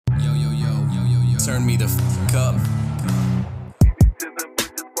turn me the fuck up.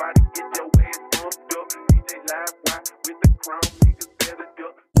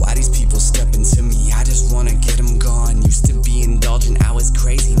 Why these people stepping to me? I just wanna get them gone. Used to be indulgent, I was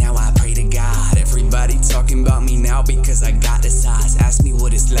crazy, now I pray to God. Everybody talking about me now because I got the size. Ask me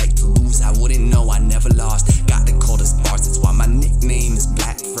what it's like to lose, I wouldn't know, I never lost. Got the coldest bars, that's why my nickname is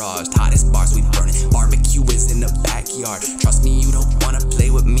Black Frost. Hottest bars we burning, barbecue is in the backyard. Trust me, you don't wanna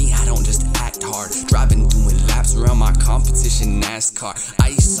play with me, I don't just act hard. Driving, doing laps around my competition, NASCAR.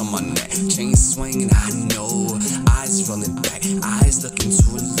 Ice on my neck, chain swinging, I know. Eyes rolling back, eyes looking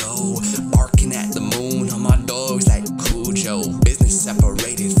too low. Barking at the moon on my dogs like Cujo. Business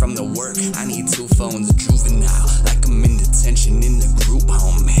separated from the work, I need 2 phones. Juvenile, like I'm in detention in the group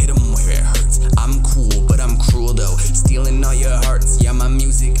home. Hit 'em where it hurts, I'm cool, but I'm cruel though. Stealing all your hearts, yeah, my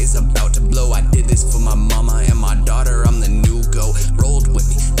music is about to blow. I did this for my mama and my daughter, I'm the new go. Rolled with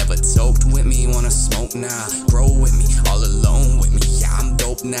me, never toked with me, wanna smoke now. Grow with me, all alone with me, yeah, I'm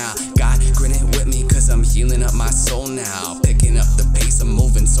dope now. God grinning with me, cause I'm healing up my soul now. Picking up the pace, I'm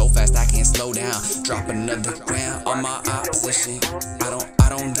moving so fast I can't slow down. Drop another gram on my opposition. I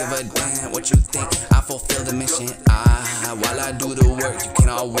don't give a damn what you think, I fulfill the mission. While I do the work, you can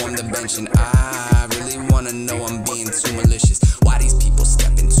all warm the bench. And I really wanna know I'm being too malicious. Why these people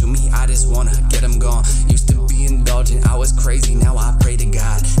stepping to me? I just wanna get them gone. Used to be indulgent, I was crazy, now I pray to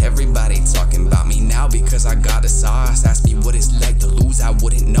God. Everybody talking about me now because I got the sauce. Ask me what it's like to lose, I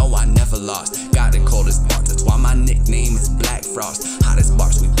wouldn't know, I never lost. Got the coldest bars, that's why my nickname is Black Frost. Hottest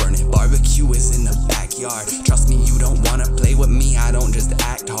bars we burning, barbecue is in the backyard. Trust me, you don't wanna play with me, I don't just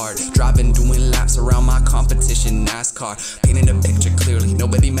act hard. Driving, doing laps around my competition, NASCAR. Painting the picture clearly,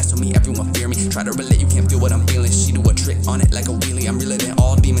 nobody mess with me, everyone fear me. Try to relate, you can't feel what I'm feeling. She do a trick on it like a wheelie, I'm realer than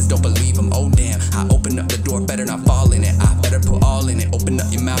all demons, don't believe them. Oh damn, I open up the door, better not fall in it. I better put all in it, open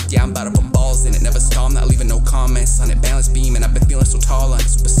up your mouth, yeah, I'm about to put balls in it. Never stall, I'm not leaving no comments on it. Balance beam, and I've been feeling so tall on it.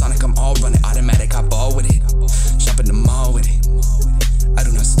 Supersonic, I'm all running, automatic, I ball with it. Shop in the mall with it, I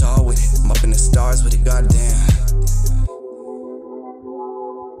do not stall with it. I'm up in the stars with it, goddamn.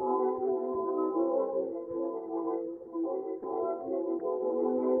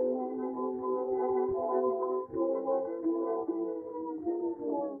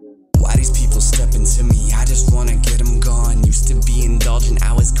 Why these people stepping to me? I just wanna get them gone. Used to be indulgent,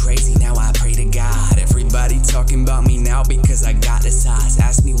 I was crazy, now I pray to God. Everybody talking about me now because I got the size.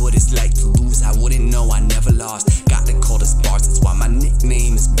 Ask me what it's like to lose, I wouldn't know, I never lost. Got the coldest bars, that's why my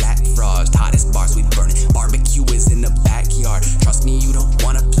nickname is Black Frost. Hottest bars we burning, barbecue is in the backyard. Trust me, you don't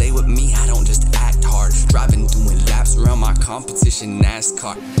wanna play with me, I don't just act hard. Driving, doing laps around my competition,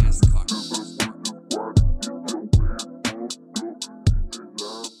 NASCAR.